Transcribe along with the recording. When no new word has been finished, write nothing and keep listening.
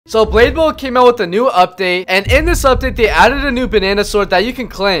So Blade Bowl came out with a new update, and in this update they added a new banana sword that you can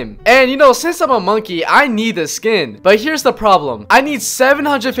claim. And you know, since I'm a monkey, I need the skin. But here's the problem. I need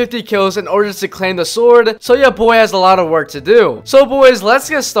 750 kills in order to claim the sword, so your boy has a lot of work to do. So boys, let's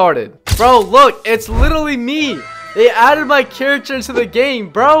get started. Bro, look, it's literally me. They added my character into the game,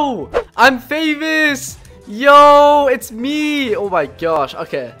 bro. I'm famous. Yo, it's me. Oh my gosh.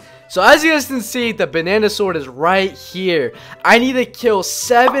 Okay. So as you guys can see, the banana sword is right here. I need to kill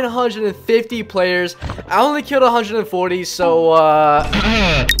 750 players. I only killed 140, so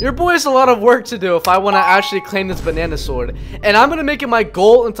your boy has a lot of work to do if I want to actually claim this banana sword. And I'm going to make it my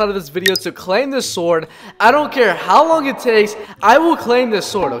goal inside of this video to claim this sword. I don't care how long it takes. I will claim this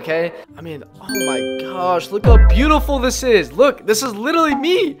sword, okay? I mean, oh my gosh, look how beautiful this is. Look, this is literally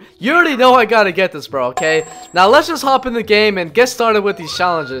me. You already know I got to get this, bro, okay? Now let's just hop in the game and get started with these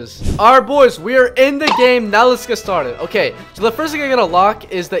challenges. Alright boys, we are in the game. Now let's get started. Okay, so the first thing I gotta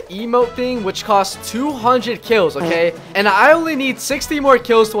lock is the emote thing, which costs 200 kills, okay? And I only need 60 more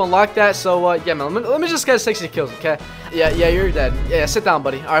kills to unlock that. So yeah man, let me just get 60 kills, okay? Yeah, you're dead. Yeah, sit down,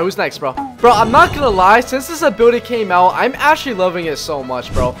 buddy. Alright, who's next, bro? Bro, I'm not gonna lie, since this ability came out, I'm actually loving it so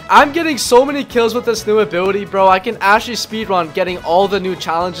much, bro. I'm getting so many kills with this new ability, bro. I can actually speedrun getting all the new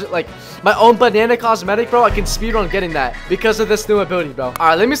challenges, like my own banana cosmetic, bro. I can speedrun getting that because of this new ability, bro.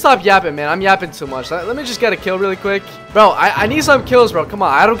 Alright, let me stop yapping, man. I'm yapping too much. Let me just get a kill really quick. Bro, I need some kills, bro. Come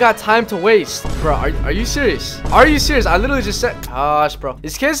on, I don't got time to waste. Bro, are you serious? Are you serious? I literally just said, gosh, bro.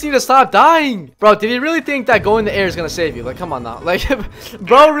 These kids need to stop dying. Bro, did you really think that going in the air is gonna save you? Like, come on now. Like,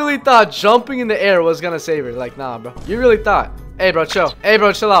 bro really thought jumping in the air was gonna save her. Like, nah, bro. You really thought. Hey, bro, chill. Hey,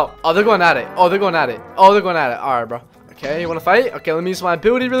 bro, chill out. Oh, they're going at it. Oh, they're going at it. Oh, they're going at it. Alright, bro. Okay, you want to fight? Okay, let me use my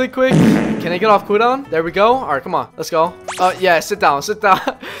ability really quick. Can I get off cooldown? There we go. Alright, come on. Let's go. Yeah, sit down. Sit down.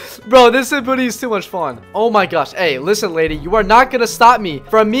 Bro, this ability is too much fun. Oh my gosh. Hey, listen, lady. You are not going to stop me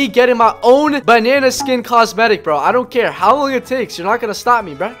from me getting my own banana skin cosmetic, bro. I don't care how long it takes. You're not going to stop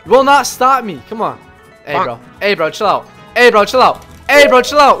me, bro. You will not stop me. Come on. Hey, bro. Hey, bro, chill out. Hey, bro, chill out. Hey, bro,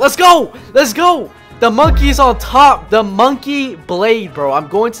 chill out. Let's go. Let's go. The monkey's on top. The monkey blade, bro. I'm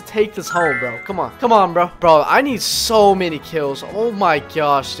going to take this home, bro. Come on. Come on, bro. Bro, I need so many kills. Oh my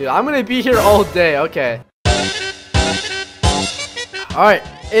gosh, dude. I'm going to be here all day. Okay. Alright.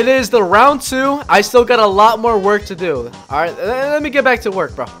 It is the round 2. I still got a lot more work to do. Alright. Let me get back to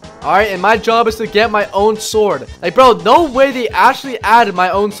work, bro. Alright, and my job is to get my own sword. Like, bro, no way they actually added my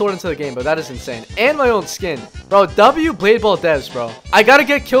own sword into the game, bro. That is insane. And my own skin. Bro, W Blade Ball devs, bro. I gotta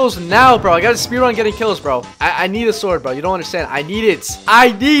get kills now, bro. I gotta speedrun getting kills, bro. I need a sword, bro. You don't understand. I need it.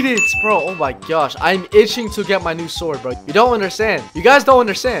 I need it, bro. Oh my gosh. I'm itching to get my new sword, bro. You don't understand. You guys don't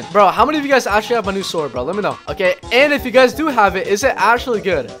understand. Bro, how many of you guys actually have my new sword, bro? Let me know. Okay, and if you guys do have it, is it actually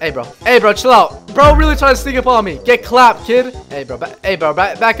good? Hey, bro. Hey, bro, chill out. Bro, really trying to sneak up on me. Get clapped, kid. Hey, bro.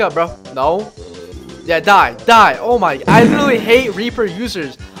 Back up, bro. No. Yeah, die. Oh my, I literally hate Reaper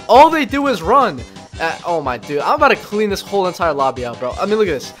users. All they do is run. Oh my dude, I'm about to clean this whole entire lobby out, bro. I mean, look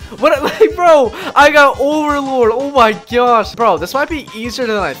at this. What, like, bro, I got Overlord. Oh my gosh, bro, this might be easier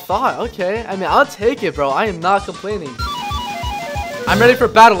than I thought. Okay, I mean, I'll take it, bro. I am not complaining. I'm ready for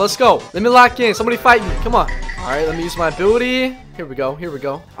battle. Let's go. Let me lock in. Somebody fight me. Come on. All right, let me use my ability. Here we go.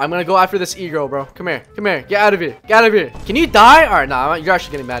 I'm gonna go after this e-girl, bro. Come here. Get out of here. Can you die? All right, nah, you're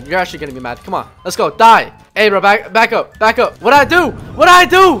actually getting mad. Come on, let's go. Die. Hey, bro, back up. What'd I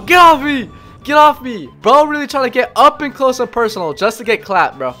do? Get off me. Bro, really trying to get up and close and personal just to get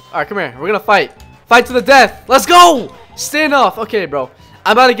clapped, bro. All right, come here. We're gonna fight to the death. Let's go. Stand off. Okay, bro.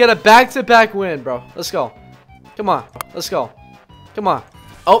 I'm about to get a back-to-back win, bro. Let's go. Come on. Let's go. Come on.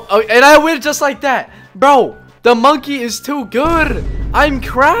 Oh, and I win just like that, bro. The monkey is too good. I'm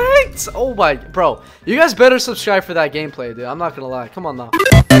cracked. Oh my, bro. You guys better subscribe for that gameplay, dude. I'm not gonna lie. Come on now.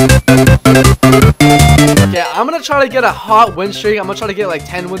 Yeah, I'm gonna try to get a hot win streak. I'm gonna try to get like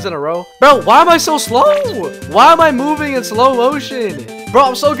 10 wins in a row. Bro, why am I so slow? Why am I moving in slow motion? Bro,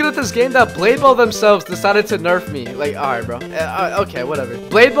 I'm so good at this game that Blade Ball themselves decided to nerf me. Like, alright, bro. Okay, whatever.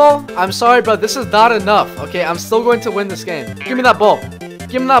 Blade Ball, I'm sorry, bro. This is not enough. Okay, I'm still going to win this game. Give me that ball.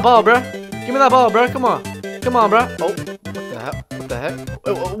 Give me that ball, bro. Come on. Come on, bro. Oh, what the heck?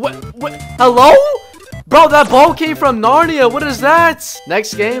 What? Hello? Bro, that ball came from Narnia. What is that?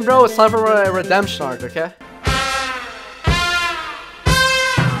 Next game, bro. It's time for a redemption arc, okay?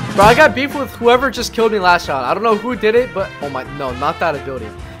 Bro, I got beef with whoever just killed me last round. I don't know who did it, but... Oh my... No, not that ability.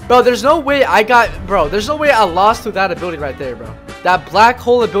 Bro, there's no way I got... Bro, there's no way I lost to that ability right there, bro. That black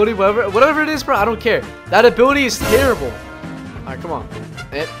hole ability, whatever it is, bro, I don't care. That ability is terrible. Alright, come on.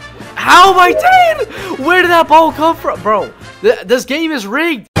 How am I dead? Where did that ball come from? Bro, this game is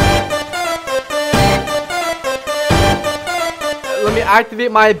rigged. let me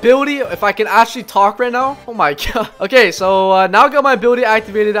activate my ability. If I can actually talk right now. Oh my god. Okay, so now I got my ability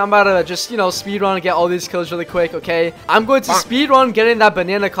activated. I'm about to just, you know, speed run and get all these kills really quick, okay? I'm going to speed run getting that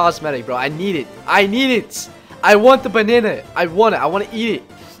banana cosmetic, bro. I need it. I need it. I want the banana. I want it. I want to eat it.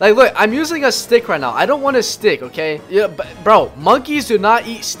 Like, look, I'm using a stick right now. I don't want a stick, okay? Yeah, but, bro, monkeys do not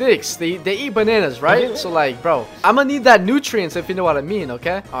eat sticks. They eat bananas, right? So, like, bro, I'm gonna need that nutrients, if you know what I mean,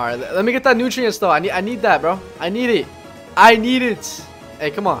 okay? All right, let me get that nutrients, though. I need that, bro. I need it. I need it.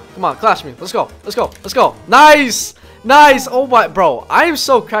 Hey, come on. Come on, clash me. Let's go. Let's go. Let's go. Nice. Nice. Oh, my, bro. I am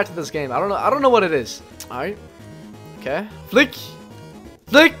so cracked at this game. I don't know what it is. All right. Okay. Flick.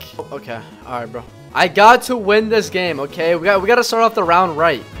 Flick. Okay. All right, bro. I got to win this game, okay? We got to start off the round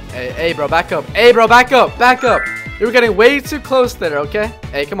right. Hey, bro, back up. Hey, bro, back up. Back up. You're getting way too close there, okay?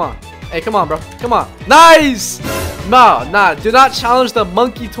 Hey, come on. Hey, come on, bro. Come on. Nice! Nah. Do not challenge the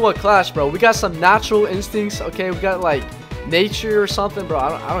monkey to a clash, bro. We got some natural instincts, okay? We got, like, nature or something, bro.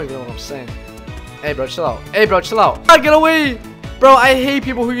 I don't even know what I'm saying. Hey, bro, chill out. Hey, bro, chill out. Get away! Bro, I hate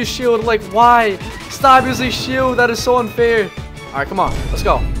people who use shield. Like, why? Stop using shield. That is so unfair. All right, come on. Let's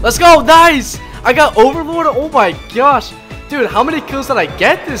go. Let's go. Nice! I got Overlord. Oh my gosh. Dude, how many kills did I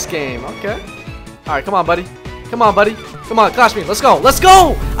get this game? Okay. Alright, come on, buddy. Come on, buddy. Come on, clash me. Let's go. Let's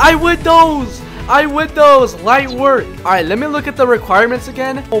go! I win those! I win those! Light work. Alright, let me look at the requirements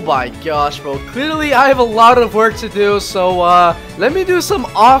again. Oh my gosh, bro. Clearly, I have a lot of work to do. So, let me do some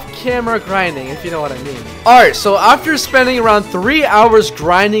off-camera grinding, if you know what I mean. Alright, so after spending around 3 hours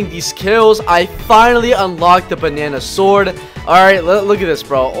grinding these kills, I finally unlocked the banana sword. Alright, look at this,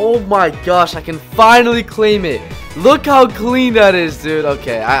 bro. Oh my gosh, I can finally claim it. Look how clean that is, dude.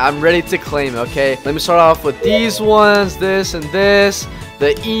 Okay, I'm ready to claim it, okay? Let me start off with these ones, this and this,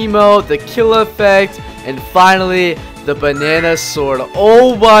 the emote, the kill effect, and finally, the banana sword.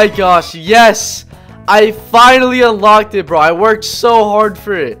 Oh my gosh, yes! I finally unlocked it, bro. I worked so hard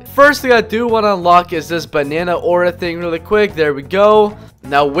for it. First thing I do want to unlock is this banana aura thing really quick. There we go.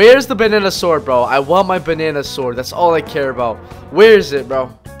 Now, where's the banana sword, bro? I want my banana sword. That's all I care about. Where is it,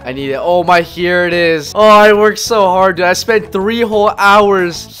 bro? I need it. Oh my, here it is. Oh, I worked so hard, dude. I spent 3 whole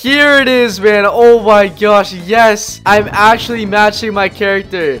hours. Here it is, man. Oh my gosh, yes. I'm actually matching my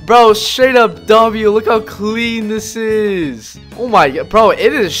character. Bro, straight up W. Look how clean this is. Oh my god, bro,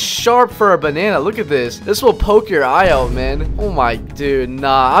 it is sharp for a banana. Look at this. This will poke your eye out, man. Oh my, dude,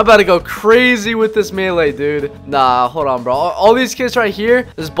 nah. I'm about to go crazy with this melee, dude. Nah, hold on, bro. All these kids right here,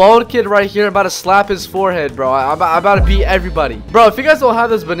 this bald kid right here, I'm about to slap his forehead, bro. I'm about to beat everybody. Bro, if you guys don't have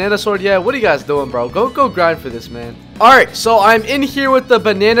this banana sword yet, what are you guys doing, bro? Go grind for this, man. Alright, so I'm in here with the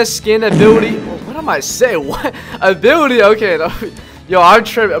banana skin ability. Oh, what am I saying? What? Ability? Okay, no. Yo, I'm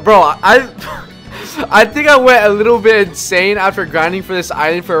tripping. Bro, I think I went a little bit insane after grinding for this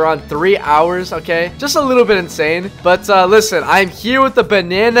item for around 3 hours, okay? Just a little bit insane. But listen, I'm here with the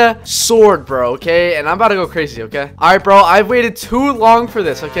banana sword, bro, okay? And I'm about to go crazy, okay? Alright, bro, I've waited too long for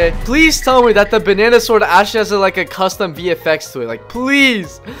this, okay? Please tell me that the banana sword actually has like a custom VFX to it. Like,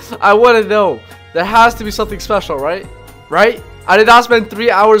 please. I want to know. There has to be something special, right? Right? I did not spend 3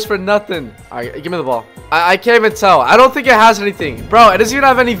 hours for nothing. Alright, give me the ball. I can't even tell. I don't think it has anything. Bro, it doesn't even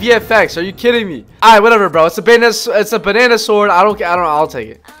have any VFX. Are you kidding me? Alright, whatever, bro. It's a banana sword. I don't know. I'll take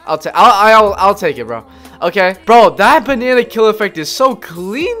it. I'll take it, bro. Okay. Bro, that banana kill effect is so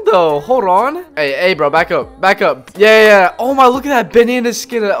clean, though. Hold on. Hey, bro. Back up. Back up. Yeah. Oh, my. Look at that banana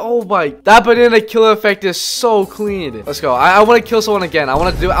skin. Oh, my. That banana kill effect is so clean. Let's go. I want to kill someone again. I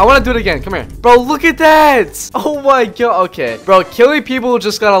want to do it again. Come here. Bro, look at that. Oh, my God. Okay. Bro, killing people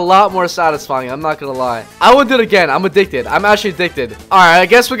just got a lot more satisfying. I'm not going to lie. I want to do it again. I'm addicted. I'm actually addicted. All right. I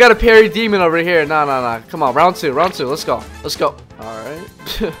guess we got a parry demon over here. Nah. Come on. Round two. Let's go. All right.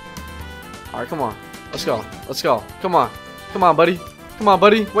 All right. Come on. Let's go. Come on, buddy.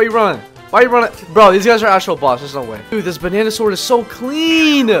 Why you running? Bro, these guys are actual boss. There's no way. Dude, this banana sword is so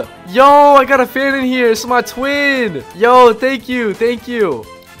clean. Yo, I got a fan in here. This is my twin. Yo, thank you.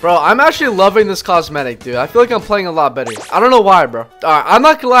 Bro, I'm actually loving this cosmetic, dude. I feel like I'm playing a lot better. I don't know why, bro. Alright, I'm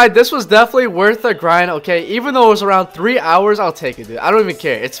not gonna lie. This was definitely worth the grind, okay? Even though it was around 3 hours, I'll take it, dude. I don't even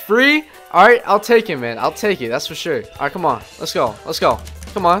care. It's free. Alright, I'll take it, man. I'll take it. That's for sure. Alright, come on. Let's go.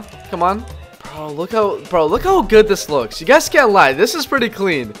 Come on. Bro, look how good this looks. You guys can't lie. This is pretty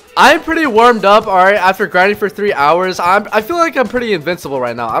clean. I'm pretty warmed up, alright, after grinding for 3 hours. I feel like I'm pretty invincible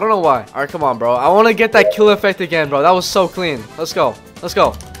right now. I don't know why. Alright, come on, bro. I want to get that kill effect again, bro. That was so clean. Let's go.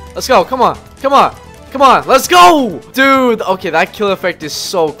 Come on. Come on, let's go. Dude, okay, that kill effect is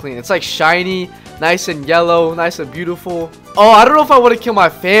so clean. It's like shiny, nice and yellow, nice and beautiful. Oh, I don't know if I want to kill my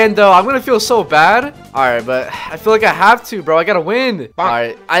fan, though. I'm going to feel so bad. All right, but I feel like I have to, bro. I got to win. All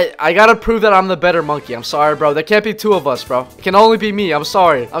right, I got to prove that I'm the better monkey. I'm sorry, bro. There can't be two of us, bro. It can only be me. I'm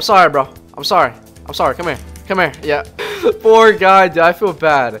sorry. I'm sorry, bro. I'm sorry. I'm sorry. Come here. Come here. Yeah. Poor guy, dude. I feel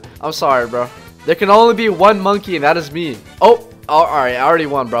bad. I'm sorry, bro. There can only be one monkey, and that is me. Oh, all right. I already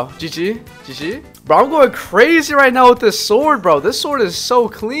won, bro. GG. GG. Bro, I'm going crazy right now with this sword, bro. This sword is so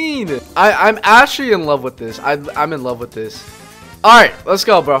clean. I'm actually in love with this. I'm in love with this. All right, let's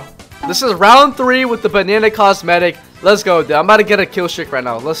go, bro. This is round 3 with the banana cosmetic. Let's go, dude. I'm about to get a kill streak right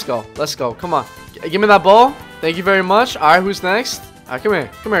now. Let's go. Let's go. Come on. Give me that ball. Thank you very much. All right, who's next? All right, come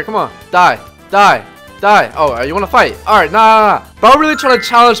here. Come here. Come on. Die. Die. Die. Oh, you want to fight? All right, nah. Bro, really trying to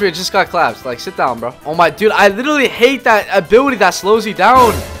challenge me. It just got collapsed. Like, sit down, bro. Oh, my, dude. I literally hate that ability that slows you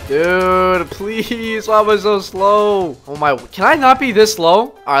down. Dude, please. Why am I so slow? Oh, my. Can I not be this slow?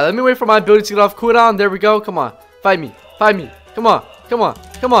 All right, let me wait for my ability to get off cooldown. There we go. Come on. Fight me. Fight me. Come on. Come on.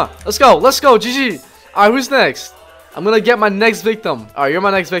 Come on. Let's go. Let's go. GG. All right, who's next? I'm going to get my next victim. All right, you're my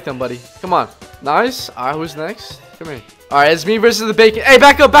next victim, buddy. Come on. Nice. All right, who's next? Come here. All right, it's me versus the bacon. Hey,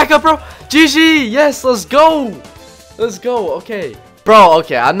 back up, bro. GG. Yes, let's go. Let's go. Okay. Bro,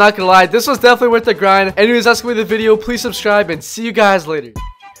 okay, I'm not gonna lie. This was definitely worth the grind. Anyways, that's gonna be the video. Please subscribe and see you guys later.